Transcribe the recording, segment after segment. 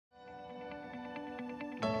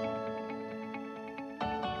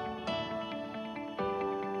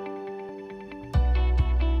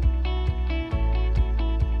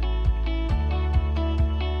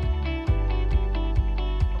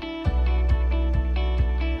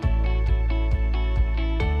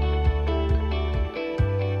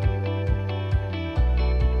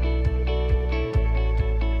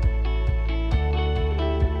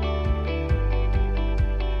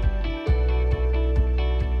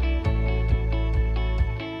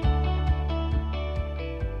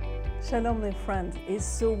Shalom, my friends. It's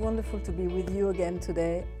so wonderful to be with you again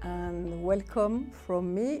today, and welcome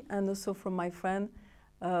from me and also from my friend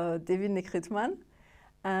David Nekrutman.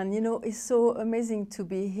 And you know, it's so amazing to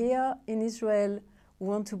be here in Israel. We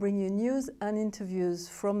want to bring you news and interviews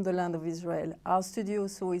from the land of Israel. Our studio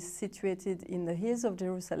also is situated in the hills of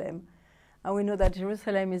Jerusalem, and we know that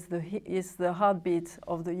Jerusalem is the heartbeat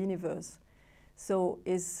of the universe. So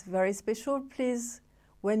it's very special. Please,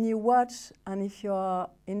 when you watch, and if you are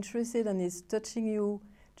interested and it's touching you,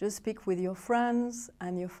 just speak with your friends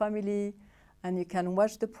and your family, and you can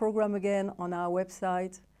watch the program again on our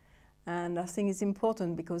website. And I think it's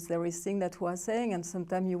important because there is things that we are saying, and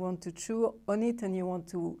sometimes you want to chew on it and you want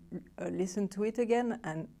to listen to it again,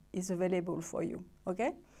 and it's available for you,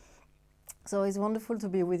 okay? So it's wonderful to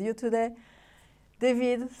be with you today.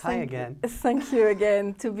 David, thank you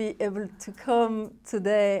again to be able to come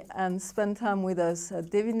today and spend time with us.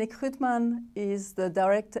 David Nekrutman is the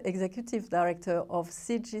executive director of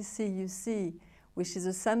CGCUC, which is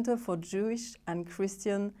a Center for Jewish and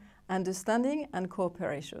Christian Understanding and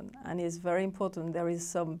Cooperation. And it's very important. There is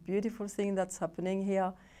some beautiful thing that's happening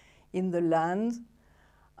here in the land.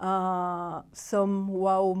 Some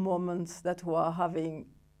wow moments that we are having,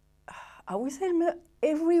 I would say,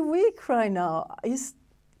 every week right now. Is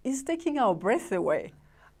taking our breath away.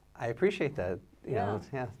 I appreciate that. You know,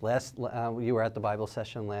 you were at the Bible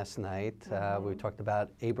session last night. We talked about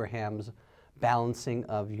Abraham's balancing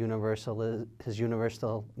of his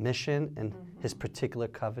universal mission and his particular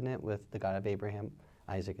covenant with the God of Abraham,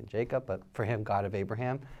 Isaac, and Jacob, but for him, God of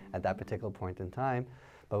Abraham at that particular point in time.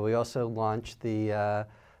 But we also launched the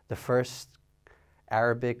first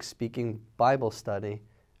Arabic-speaking Bible study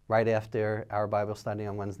right after our Bible study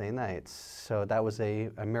on Wednesday nights. So that was a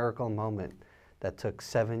miracle moment that took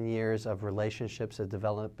 7 years of relationships of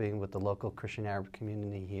developing with the local Christian Arab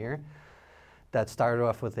community here. That started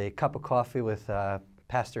off with a cup of coffee with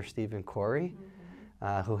Pastor Stephen Corey,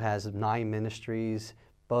 who has 9 ministries,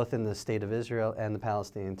 both in the state of Israel and the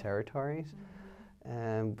Palestinian territories.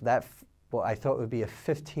 And that, well, I thought would be a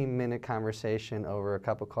 15-minute conversation over a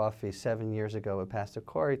cup of coffee 7 years ago with Pastor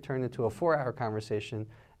Corey turned into a 4-hour conversation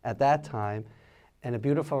at that time, and a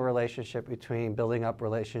beautiful relationship building up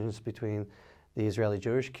relations between the Israeli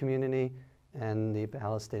Jewish community and the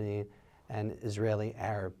Palestinian and Israeli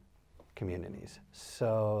Arab communities.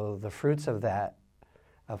 So the fruits of that,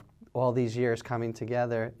 of all these years coming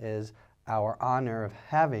together, is our honor of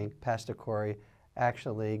having Pastor Corey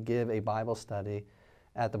actually give a Bible study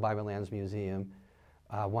at the Bible Lands Museum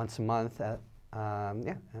once a month.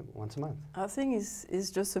 Once a month. I think it's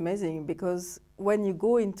just amazing because when you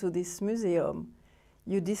go into this museum,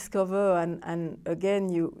 you discover, and again,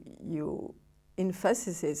 you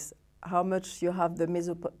emphasize how much you have the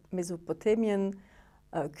Mesopotamian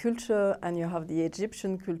culture, and you have the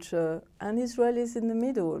Egyptian culture, and Israel is in the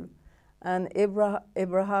middle. And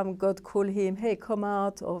Abraham, God called him, hey, come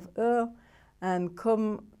out of Ur and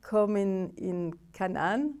come in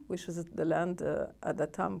Canaan, which was the land at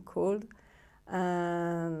that time called.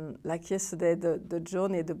 And like yesterday,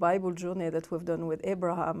 the Bible journey that we've done with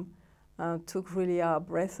Abraham took really our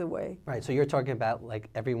breath away. Right, so you're talking about like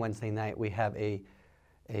every Wednesday night we have a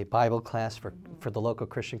Bible class for the local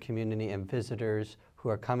Christian community and visitors who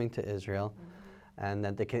are coming to Israel, and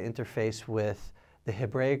that they can interface with the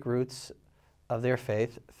Hebraic roots of their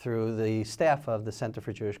faith through the staff of the Center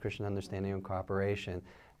for Jewish Christian Understanding and Cooperation.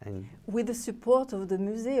 And with the support of the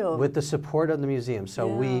museum. With the support of the museum. So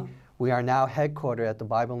we are now headquartered at the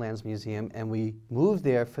Bible Lands Museum, and we moved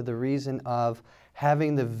there for the reason of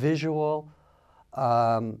having the visual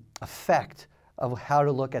effect of how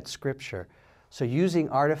to look at Scripture. So using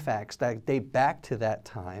artifacts that date back to that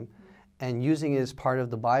time and using it as part of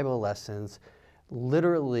the Bible lessons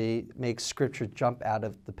literally makes Scripture jump out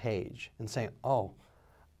of the page and saying, oh,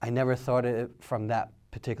 I never thought of it from that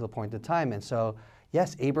particular point in time. And so,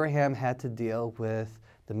 yes, Abraham had to deal with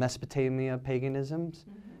the Mesopotamia paganisms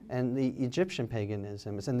and the Egyptian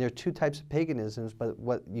paganisms. And there are 2 types of paganisms, but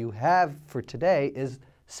what you have for today is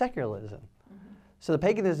secularism. So the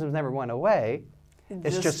paganisms never went away.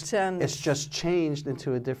 It's just changed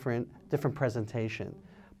into a different presentation.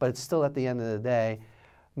 But it's still, at the end of the day,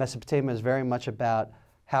 Mesopotamia is very much about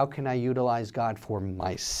how can I utilize God for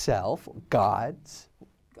myself,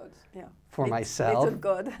 for myself,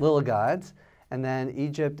 little gods. And then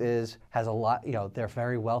Egypt has a lot, you know, they're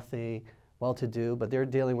very wealthy, well-to-do, but they're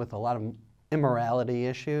dealing with a lot of immorality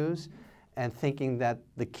issues and thinking that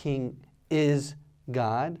the king is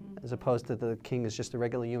God, as opposed to the king is just a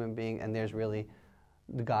regular human being, and there's really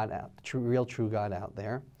the God real true God out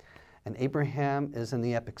there. And Abraham is in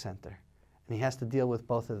the epicenter, and he has to deal with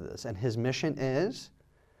both of this. And his mission is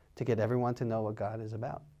to get everyone to know what God is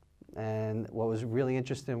about. And what was really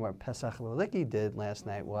interesting, what Pesach Leliki did last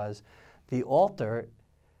night, was the altar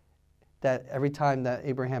that every time that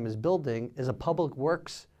Abraham is building is a public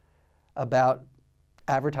works about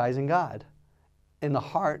advertising God in the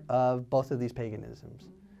heart of both of these paganisms,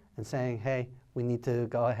 and saying, hey, we need to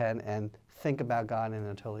go ahead and think about God in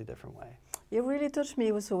a totally different way. It really touched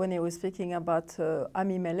me also when he was speaking about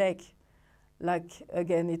Abimelech. Like,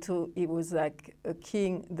 again, it was like a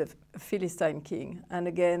king, the Philistine king. And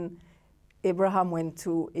again, Abraham went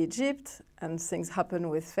to Egypt, and things happened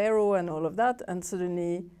with Pharaoh and all of that. And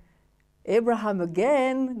suddenly, Abraham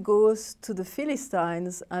again goes to the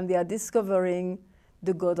Philistines, and they are discovering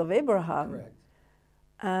the God of Abraham. Correct.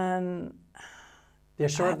 And they're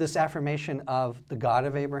sure of this affirmation of the God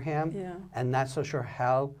of Abraham, yeah. and not so sure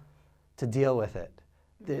how to deal with it.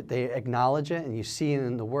 They acknowledge it, and you see it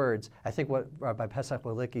in the words. I think what Rabbi Pesach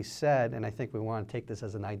Leliki said, and I think we want to take this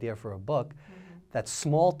as an idea for a book, that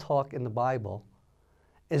small talk in the Bible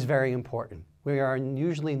is very important. We are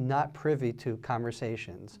usually not privy to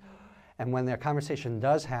conversations. And when their conversation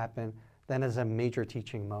does happen, then is a major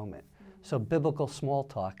teaching moment. So biblical small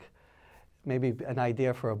talk, maybe an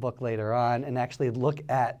idea for a book later on, and actually look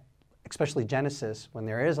at, especially Genesis, when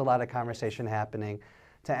there is a lot of conversation happening,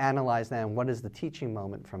 to analyze that and what is the teaching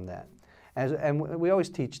moment from that. And we always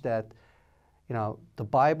teach that, you know, the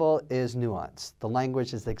Bible is nuanced, the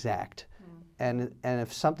language is exact. And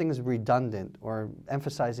if something is redundant or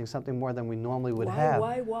emphasizing something more than we normally would have.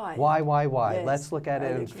 Why? Yes, let's look at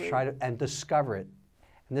it and agree. try to discover it.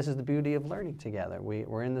 And this is the beauty of learning together.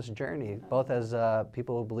 We're in this journey, both as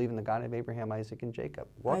people who believe in the God of Abraham, Isaac, and Jacob,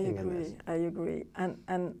 walking in this. I agree.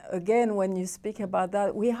 And again, when you speak about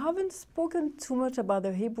that, we haven't spoken too much about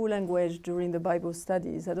the Hebrew language during the Bible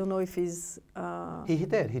studies. I don't know if he's... He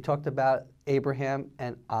did. He talked about Abraham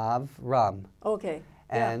and Avram. Okay.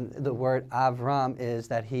 And the word Avram is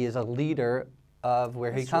that he is a leader of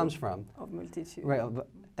where he comes from. Of multitude. Right.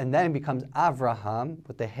 And then it becomes Avraham,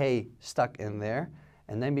 with the hey stuck in there.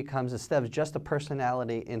 And then becomes, instead of just a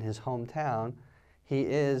personality in his hometown, he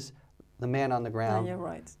is the man on the ground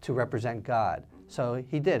to represent God. So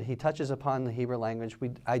he did. He touches upon the Hebrew language.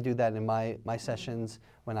 I do that in my sessions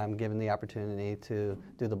when I'm given the opportunity to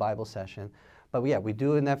do the Bible session. But yeah, we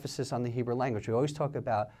do an emphasis on the Hebrew language. We always talk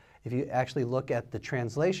about, if you actually look at the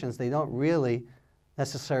translations, they don't really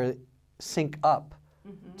necessarily sync up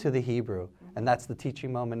to the Hebrew. And that's the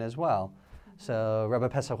teaching moment as well. So Rabbi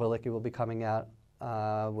Pesach Leliki will be coming out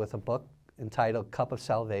with a book entitled Cup of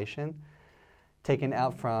Salvation, taken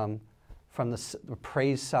out from the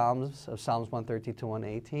praise psalms of Psalms 130 to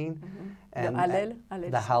 118. And the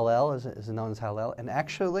Hallel. The Hallel is known as Hallel. And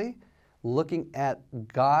actually looking at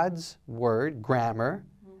God's word, grammar,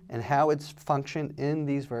 and how it's functioned in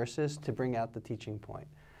these verses to bring out the teaching point.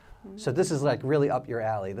 So this is like really up your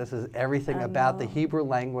alley. This is everything about the Hebrew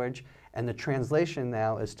language, and the translation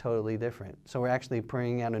now is totally different. So we're actually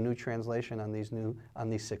bringing out a new translation on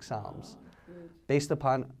these 6 Psalms, based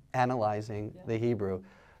upon analyzing the Hebrew.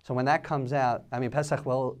 So when that comes out, I mean, Pesach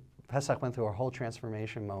went through a whole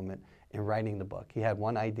transformation moment in writing the book. He had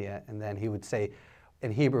one idea, and then he would say,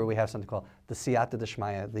 in Hebrew we have something called the siyata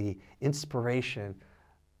d'shmaya, the inspiration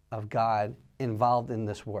of God involved in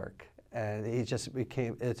this work. And he just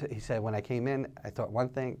became, he said, when I came in, I thought one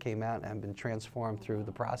thing, came out, and I've been transformed through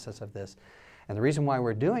the process of this. And the reason why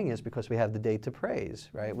we're doing it is because we have the Day to Praise,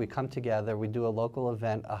 right? We come together, we do a local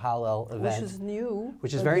event, a Hallel event. Which is new.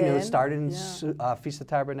 Which is very new. It started in Feast of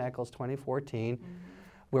Tabernacles 2014,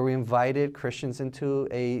 where we invited Christians into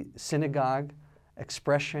a synagogue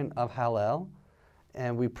expression of Hallel,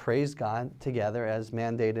 and we praised God together as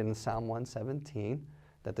mandated in Psalm 117.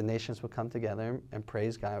 That the nations would come together and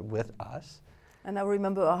praise God with us. And I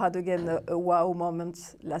remember I had again a wow moment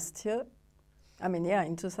last year. I mean,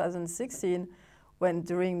 in 2016, when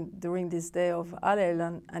during this day of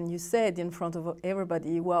Hallel, and you said in front of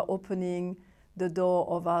everybody, we are opening the door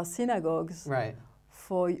of our synagogues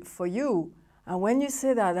for you. And when you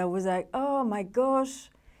said that, I was like, oh my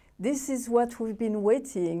gosh, this is what we've been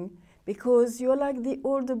waiting, because you're like the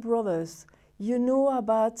older brothers. You know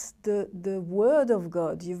about the Word of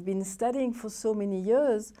God. You've been studying for so many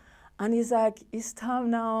years, and it's like, it's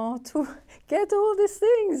time now to get all these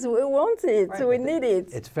things. We want it, we need it.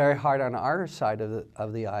 It's very hard on our side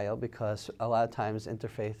of the aisle, because a lot of times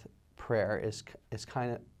interfaith prayer is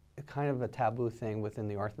kind of a taboo thing within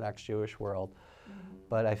the Orthodox Jewish world.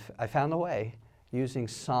 But I found a way, using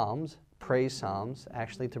psalms, praise psalms,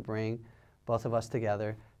 actually to bring both of us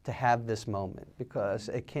together to have this moment, because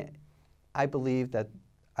it can't. I believe that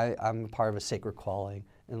I'm part of a sacred calling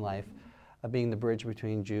in life, of being the bridge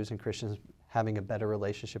between Jews and Christians, having a better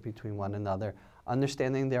relationship between one another,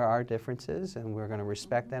 understanding there are differences, and we're going to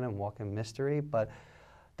respect that and walk in mystery, but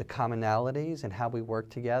the commonalities and how we work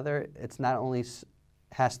together, it's not only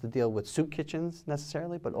has to deal with soup kitchens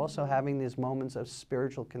necessarily, but also having these moments of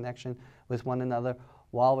spiritual connection with one another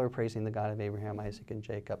while we're praising the God of Abraham, Isaac, and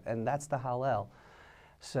Jacob. And that's the Hallel.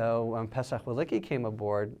 So when Pesach Weliki came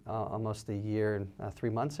aboard almost a year and 3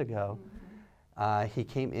 months ago, he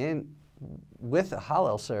came in with a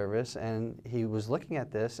Hallel service, and he was looking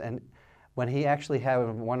at this, and when he actually had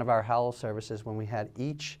one of our Hallel services, when we had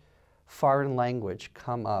each foreign language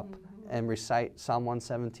come up and recite Psalm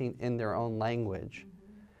 117 in their own language,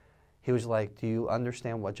 he was like, do you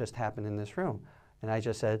understand what just happened in this room? And I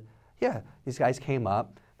just said, yeah, these guys came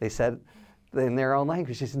up, they said in their own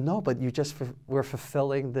language. He said, no, but you just we're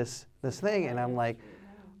fulfilling this thing. And I'm like,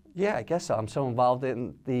 yeah, I guess so. I'm so involved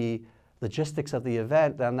in the logistics of the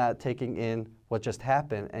event that I'm not taking in what just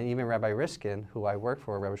happened. And even Rabbi Riskin, who I work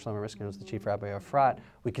for, Rabbi Shlomo Riskin was the chief rabbi of Frat,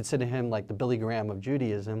 we consider him like the Billy Graham of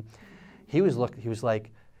Judaism. He was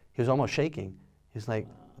almost shaking. He's like,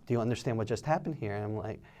 do you understand what just happened here? And I'm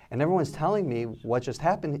like, and everyone's telling me what just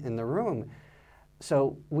happened in the room.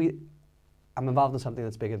 So I'm involved in something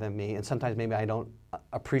that's bigger than me, and sometimes maybe I don't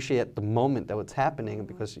appreciate the moment that it's happening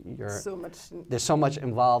because there's so much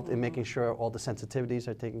involved in making sure all the sensitivities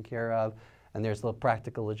are taken care of, and there's the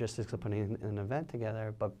practical logistics of putting an event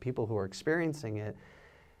together. But people who are experiencing it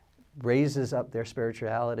raises up their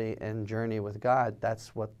spirituality and journey with God.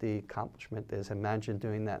 That's what the accomplishment is. Imagine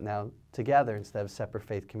doing that now together instead of separate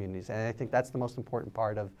faith communities. And I think that's the most important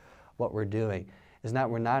part of what we're doing, is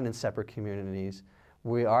we're not in separate communities.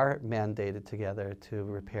 We are mandated together to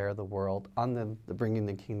repair the world on the bringing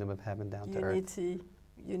the kingdom of heaven down to earth.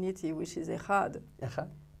 Unity, which is echad,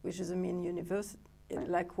 which is universe.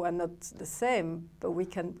 Like we're not the same, but we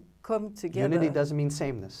can come together. Unity doesn't mean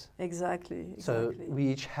sameness. Exactly. So we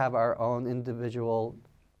each have our own individual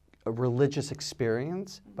religious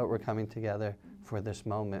experience, but we're coming together for this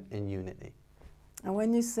moment in unity. And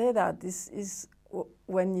when you say that,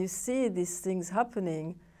 when you see these things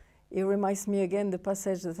happening, it reminds me again the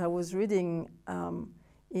passage that I was reading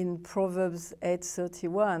in Proverbs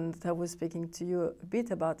 8:31 that I was speaking to you a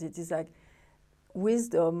bit about. It is like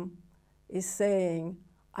wisdom is saying,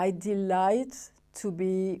 I delight to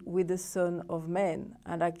be with the Son of Man.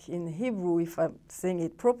 And like in Hebrew, if I'm saying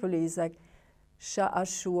it properly, it's like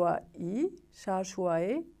Sha'ashua'i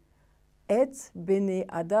et bene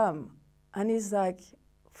Adam. And it's like,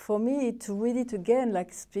 for me to read it again,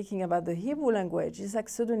 like speaking about the Hebrew language, is like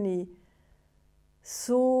suddenly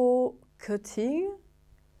so cutting.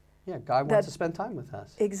 Yeah, God wants to spend time with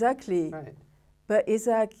us. Exactly. Right. But it's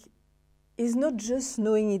like, it's not just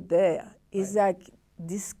knowing it there. It's like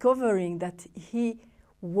discovering that He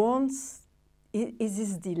wants, it is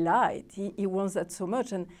His delight. He wants that so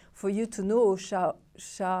much. And for you to know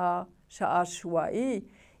Sha'ashua'i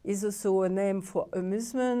is also a name for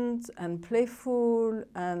amusement and playful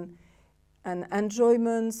and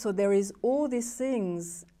enjoyment. So there is all these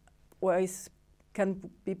things where it can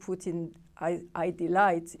be put in, I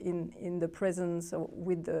delight in the presence of,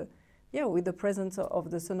 with the presence of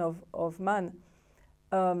the Son of Man.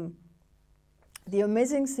 The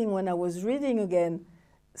amazing thing when I was reading again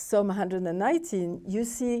Psalm 119, you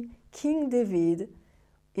see King David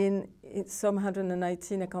in Psalm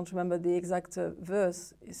 119, I can't remember the exact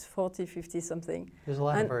verse, it's 40, 50 something. There's a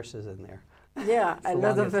lot of verses in there. Yeah, a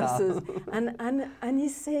lot of verses. and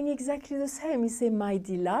he's saying exactly the same. He's saying, my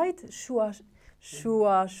delight,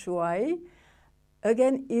 shuai,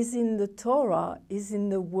 again, is in the Torah, is in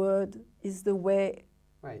the word, is the way.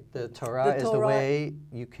 Right, the Torah is the way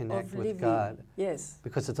you connect with God. Yes.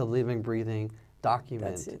 Because it's a living, breathing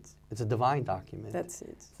document. That's it. It's a divine document. That's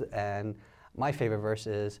it. And my favorite verse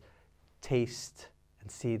is, taste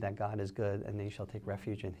and see that God is good, and then you shall take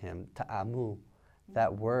refuge in Him. Ta'amu,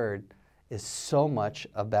 that word is so much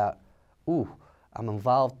about, I'm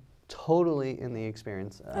involved totally in the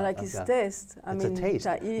experience like of his God. taste. It's a taste.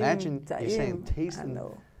 Imagine you're saying taste and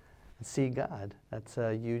see God. That's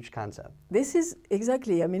a huge concept. This is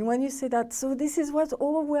exactly, when you say that, so this is what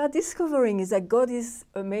all we are discovering, is that God is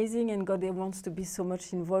amazing and God wants to be so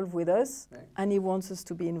much involved with us, and He wants us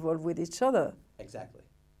to be involved with each other. Exactly.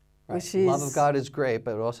 Right. Which The love of God is great,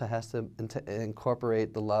 but it also has to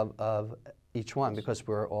incorporate the love of each one, because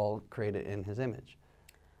we're all created in His image.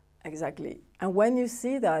 Exactly. And when you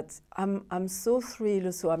see that, I'm so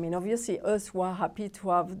thrilled. So, obviously, us who are happy to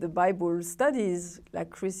have the Bible studies,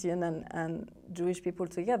 like Christian and Jewish people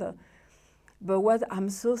together. But what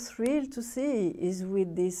I'm so thrilled to see is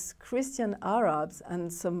with these Christian Arabs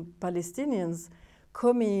and some Palestinians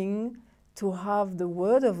coming to have the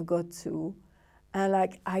Word of God too. And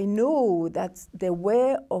like I know that their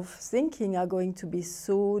way of thinking are going to be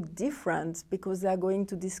so different because they are going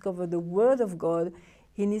to discover the Word of God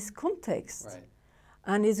in His context. Right.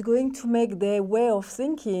 And it's going to make their way of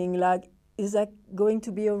thinking is like going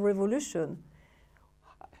to be a revolution.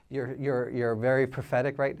 You're very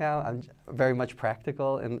prophetic right now. I'm very much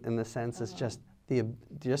practical in the sense it's just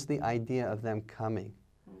the idea of them coming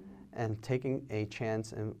and taking a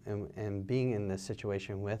chance and being in this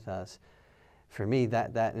situation with us. For me,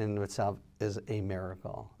 that in itself is a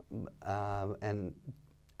miracle. And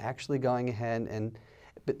actually going ahead and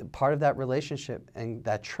part of that relationship and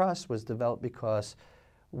that trust was developed because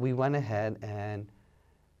we went ahead and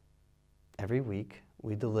every week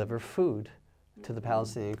we deliver food to the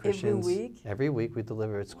Palestinian Christians. Every week we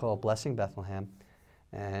deliver. It's called Blessing Bethlehem.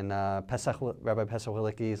 And Rabbi Pesach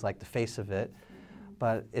Wilicki is like the face of it.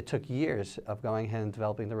 But it took years of going ahead and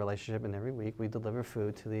developing the relationship, and every week we deliver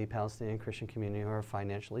food to the Palestinian Christian community who are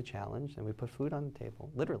financially challenged, and we put food on the table,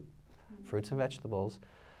 literally, fruits and vegetables,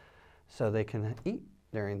 so they can eat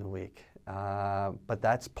during the week. But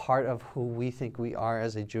that's part of who we think we are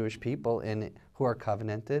as a Jewish people who are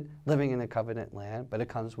covenanted, living in a covenant land, but it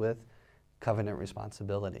comes with covenant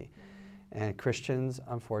responsibility. And Christians,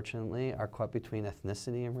 unfortunately, are caught between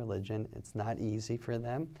ethnicity and religion. It's not easy for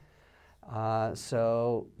them.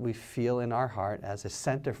 So we feel in our heart as a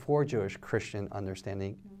center for Jewish Christian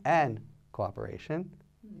understanding and cooperation.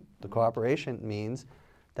 The cooperation means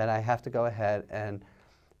that I have to go ahead and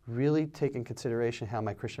really take in consideration how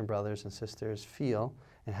my Christian brothers and sisters feel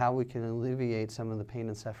and how we can alleviate some of the pain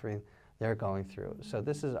and suffering they're going through. So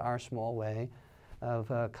this is our small way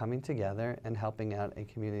of coming together and helping out a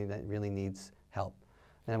community that really needs help.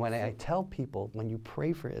 And when I tell people, when you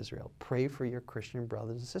pray for Israel, pray for your Christian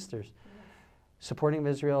brothers and sisters. Supporting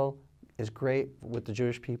Israel is great with the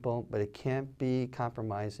Jewish people, but it can't be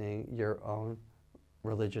compromising your own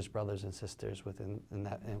religious brothers and sisters within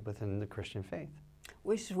the Christian faith.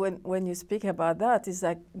 Which, when you speak about that, is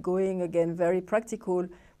like going again very practical.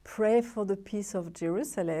 Pray for the peace of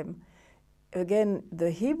Jerusalem. Again,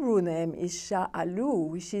 the Hebrew name is Sha'alu,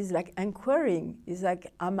 which is like inquiring. It's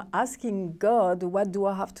like I'm asking God, what do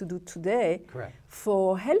I have to do today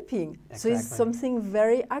for helping? Exactly. So it's something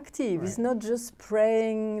very active. Right. It's not just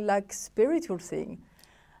praying like spiritual thing.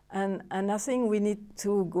 And I think we need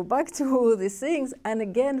to go back to these things. And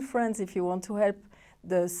again, friends, if you want to help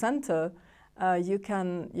the center, you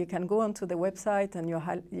can go onto the website and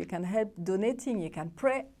you can help donating, you can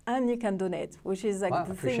pray, and you can donate, which is like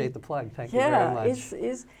the appreciate thing. The plug. Thank you very much.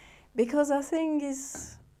 It's because I think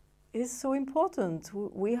it's so important.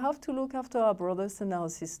 We have to look after our brothers and our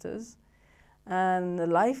sisters.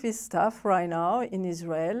 And life is tough right now in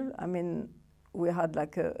Israel. I mean, we had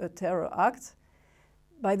like a terror act.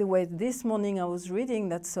 By the way, this morning I was reading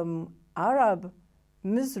that some Arab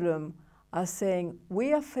Muslim are saying,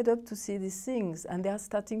 we are fed up to see these things, and they are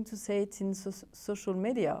starting to say it in social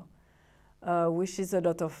media, which is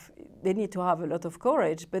they need to have a lot of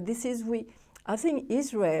courage. But this is, I think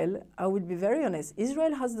Israel, I will be very honest,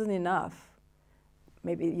 Israel has done enough.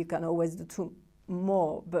 Maybe you can always do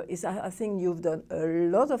more, but I think you've done a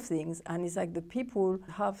lot of things, and it's like the people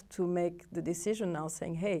have to make the decision now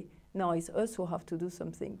saying, hey, now it's us who have to do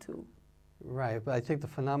something too. Right, but I think the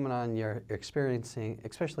phenomenon you're experiencing,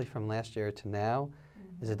 especially from last year to now,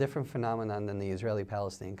 is a different phenomenon than the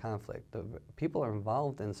Israeli-Palestinian conflict. The people are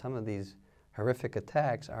involved in some of these horrific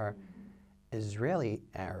attacks are Israeli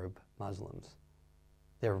Arab Muslims.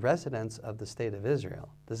 They're residents of the state of Israel.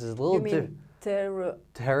 This is a little different.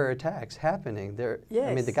 Terror attacks happening. Yes.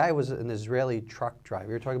 I mean, the guy was an Israeli truck driver.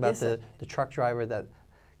 You're talking about the truck driver that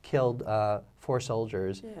killed 4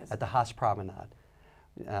 soldiers at the Haas Promenade.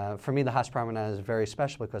 For me, the Haas Promenade is very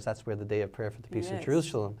special because that's where the Day of Prayer for the Peace of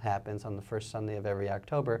Jerusalem happens on the first Sunday of every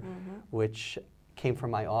October, which came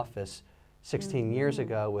from my office 16 years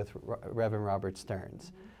ago with Reverend Robert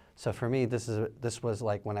Stearns. So for me, this was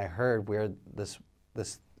like when I heard where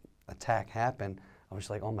this attack happened, I was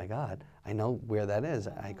like, oh my God, I know where that is.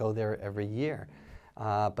 I go there every year.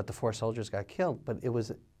 But the 4 soldiers got killed. But it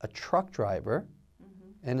was a truck driver,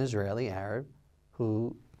 an Israeli Arab,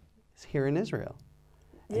 who is here in Israel.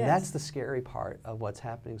 And that's the scary part of what's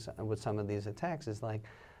happening with some of these attacks is like,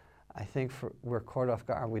 I think we're caught off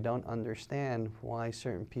guard. We don't understand why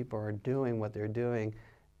certain people are doing what they're doing,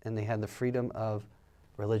 and they have the freedom of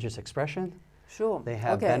religious expression. Sure. They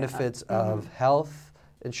have benefits of health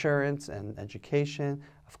insurance and education.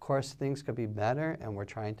 Of course, things could be better, and we're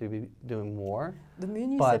trying to be doing more.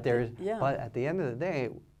 But at the end of the day,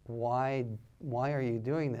 why are you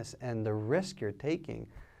doing this? And the risk you're taking.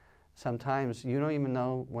 sometimes you don't even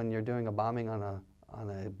know when you're doing a bombing on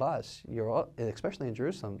a bus. Especially in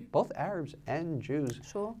Jerusalem, both Arabs and Jews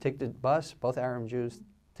take the bus. Both Arab Jews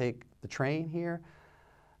take the train here,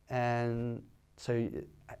 and so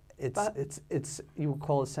it's you would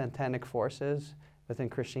call it satanic forces within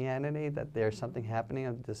Christianity, that there's something happening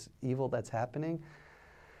of this evil that's happening.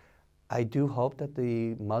 I do hope that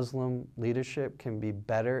the Muslim leadership can be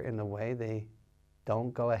better in the way they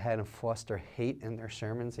don't go ahead and foster hate in their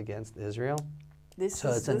sermons against Israel.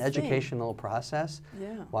 So it's an educational process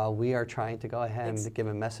while we are trying to go ahead and give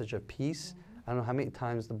a message of peace. I don't know how many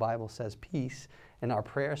times the Bible says peace, and our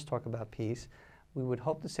prayers talk about peace. We would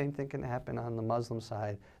hope the same thing can happen on the Muslim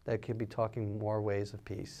side, that it could be talking more ways of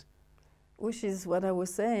peace. Which is what I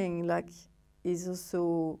was saying, like, is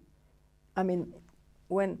also, I mean,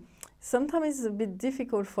 when sometimes it's a bit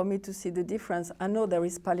difficult for me to see the difference. I know there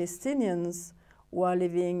is Palestinians who are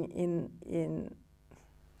living in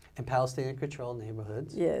Palestinian-controlled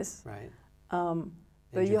neighborhoods. Yes. Right.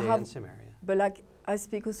 But you Judea and Samaria. But like, I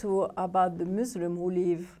speak also about the Muslims who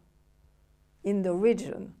live in the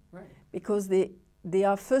region. Right. Because they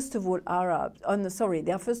are first of all Arab. Oh no, sorry,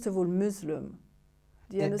 they are first of all Muslim.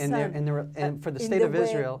 Do you understand? And for the state of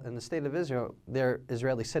Israel, in the state of Israel, they're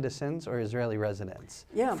Israeli citizens or Israeli residents.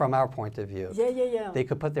 Yeah. From our point of view. Yeah. They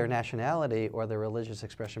could put their nationality or their religious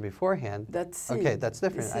expression beforehand. That's okay. That's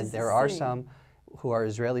different. And there are some who are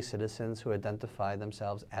Israeli citizens who identify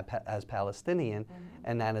themselves as Palestinian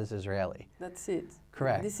and not as Israeli. That's it.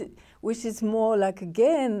 Correct. Which is more like,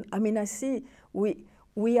 again, I mean, I see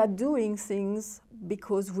we are doing things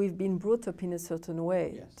because we've been brought up in a certain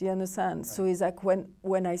way. Yes. Do you understand? Right. So it's like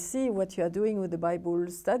when I see what you are doing with the Bible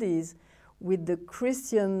studies, with the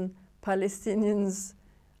Christian Palestinians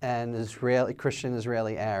and Christian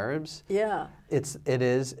Israeli Arabs. Yeah. It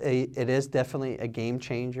is definitely a game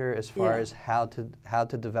changer as far as how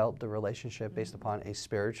to develop the relationship based upon a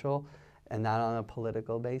spiritual and not on a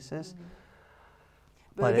political basis.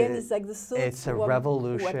 But again, it's like the thoughts. It's a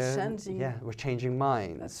revolution. Changing. Yeah, we're changing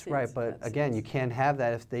minds. That's right. it. But again, you can't have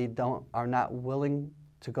that if they are not willing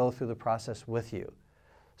to go through the process with you.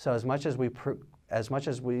 So as much as we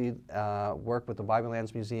work with the Bible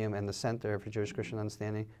Lands Museum and the Center for Jewish Christian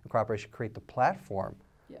Understanding and Cooperation, create the platform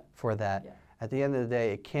for that. Yeah. At the end of the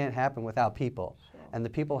day, it can't happen without people, and the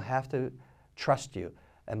people have to trust you.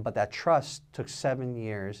 But that trust took 7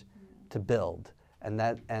 years to build. And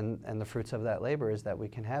the fruits of that labor is that we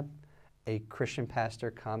can have a Christian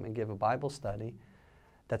pastor come and give a Bible study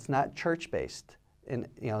that's not church-based.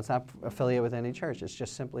 It's not affiliated with any church. It's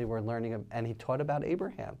just simply we're learning, and he taught about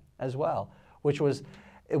Abraham as well,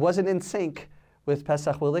 it wasn't in sync with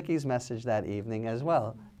Pesach Wilicki's message that evening as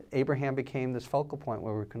well. Abraham became this focal point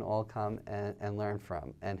where we can all come and learn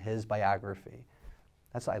from, and his biography.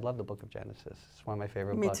 I love the book of Genesis. It's one of my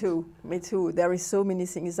favorite books. Me too. There is so many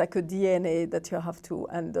things, like a DNA that you have to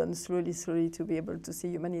undo slowly to be able to see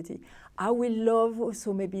humanity. I will love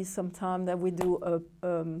also maybe sometime that we do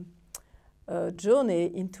a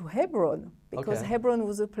journey into Hebron, because Hebron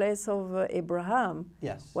was a place of Abraham,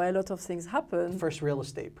 where a lot of things happened. The first real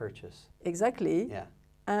estate purchase. Exactly. Yeah.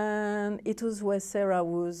 And it was where Sarah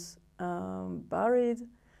was buried.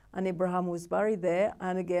 And Abraham was buried there,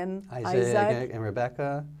 and again Isaac and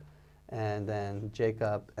Rebecca, and then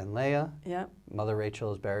Jacob and Leah. Yeah. Mother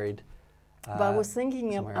Rachel is buried. But I was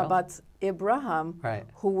thinking about Abraham,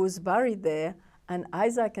 who was buried there, and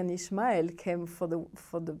Isaac and Ishmael came for the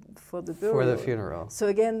burial. For the funeral. So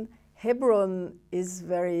again, Hebron is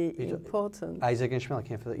very important. Isaac and Ishmael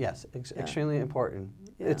came for extremely important.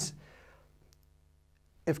 Yeah.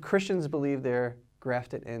 If Christians believe they're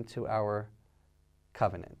grafted into our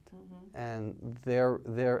covenant, and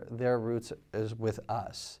their roots is with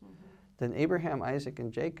us, then Abraham, Isaac,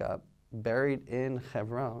 and Jacob buried in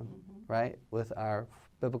Hebron, right, with our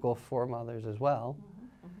biblical foremothers as well,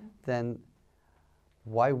 then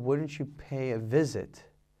why wouldn't you pay a visit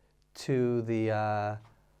to the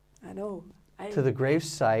to the grave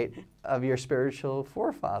site of your spiritual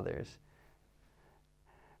forefathers?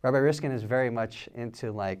 Rabbi Riskin is very much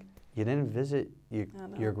into, like, you didn't visit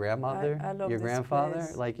your grandmother, your grandfather.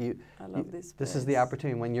 Place. Like I love this. This is the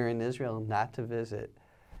opportunity when you're in Israel not to visit.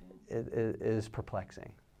 It is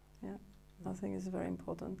perplexing. Yeah, I think it's very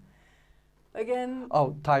important. Again.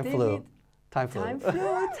 Oh, time flew. Time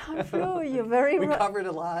flew. You're very right. We covered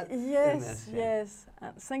a lot. Yes, yes.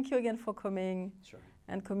 Thank you again for coming. Sure.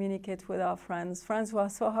 And communicate with our friends. Friends who are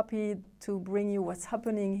so happy to bring you what's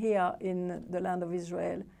happening here in the land of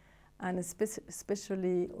Israel, and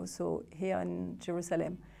especially also here in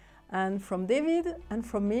Jerusalem. And from David and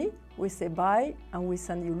from me, we say bye, and we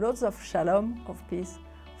send you lots of shalom, of peace,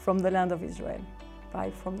 from the land of Israel.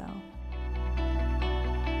 Bye from now.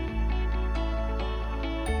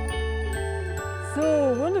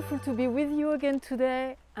 So wonderful to be with you again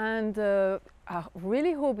today, and I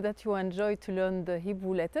really hope that you enjoy to learn the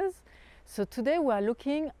Hebrew letters. So today we are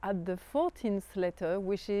looking at the 14th letter,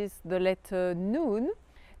 which is the letter Nun.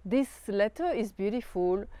 This letter is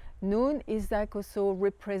beautiful. Nun is like also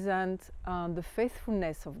represent the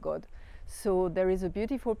faithfulness of God. So there is a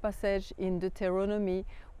beautiful passage in Deuteronomy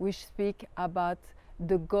which speak about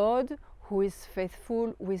the God who is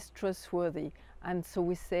faithful, who is trustworthy. And so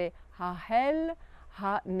we say, Hahel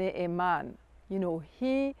ha-ne'eman. You know,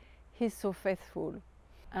 he is so faithful.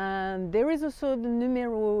 And there is also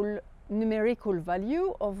the numerical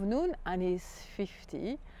value of Nun, and is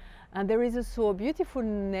 50. And there is also a beautiful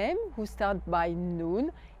name who starts by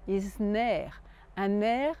Nun, is Ner. And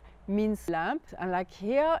Ner means lamp. And like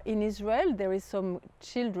here in Israel, there is some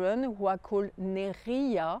children who are called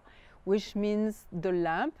Neriya, which means the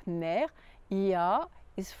lamp, Ner. Yah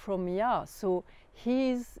is from Yah. So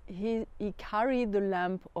he carried the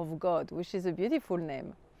lamp of God, which is a beautiful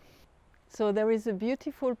name. So there is a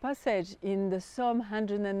beautiful passage in the Psalm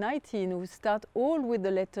 119 who start all with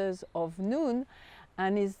the letters of Nun,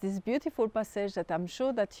 and is this beautiful passage that I'm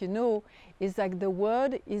sure that you know, is like the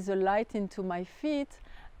word is a light into my feet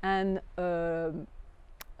and a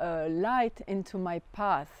light into my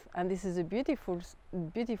path. And this is a beautiful,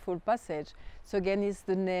 beautiful passage. So again, is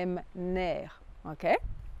the name Ner, okay?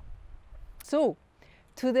 So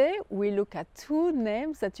today we look at two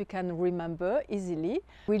names that you can remember easily.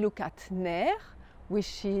 We look at Ner,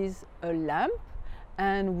 which is a lamp,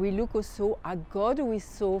 and we look also at God who is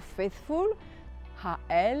so faithful,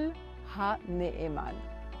 Ha'el ha-ne'eman.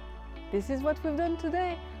 This is what we've done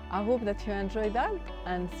today. I hope that you enjoyed that,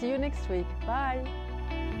 and see you next week. Bye.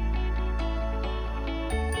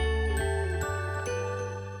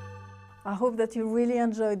 I hope that you really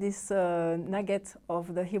enjoyed this nugget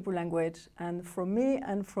of the Hebrew language. And from me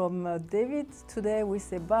and from David, today we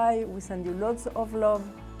say bye. We send you lots of love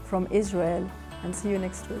from Israel, and see you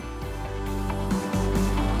next week.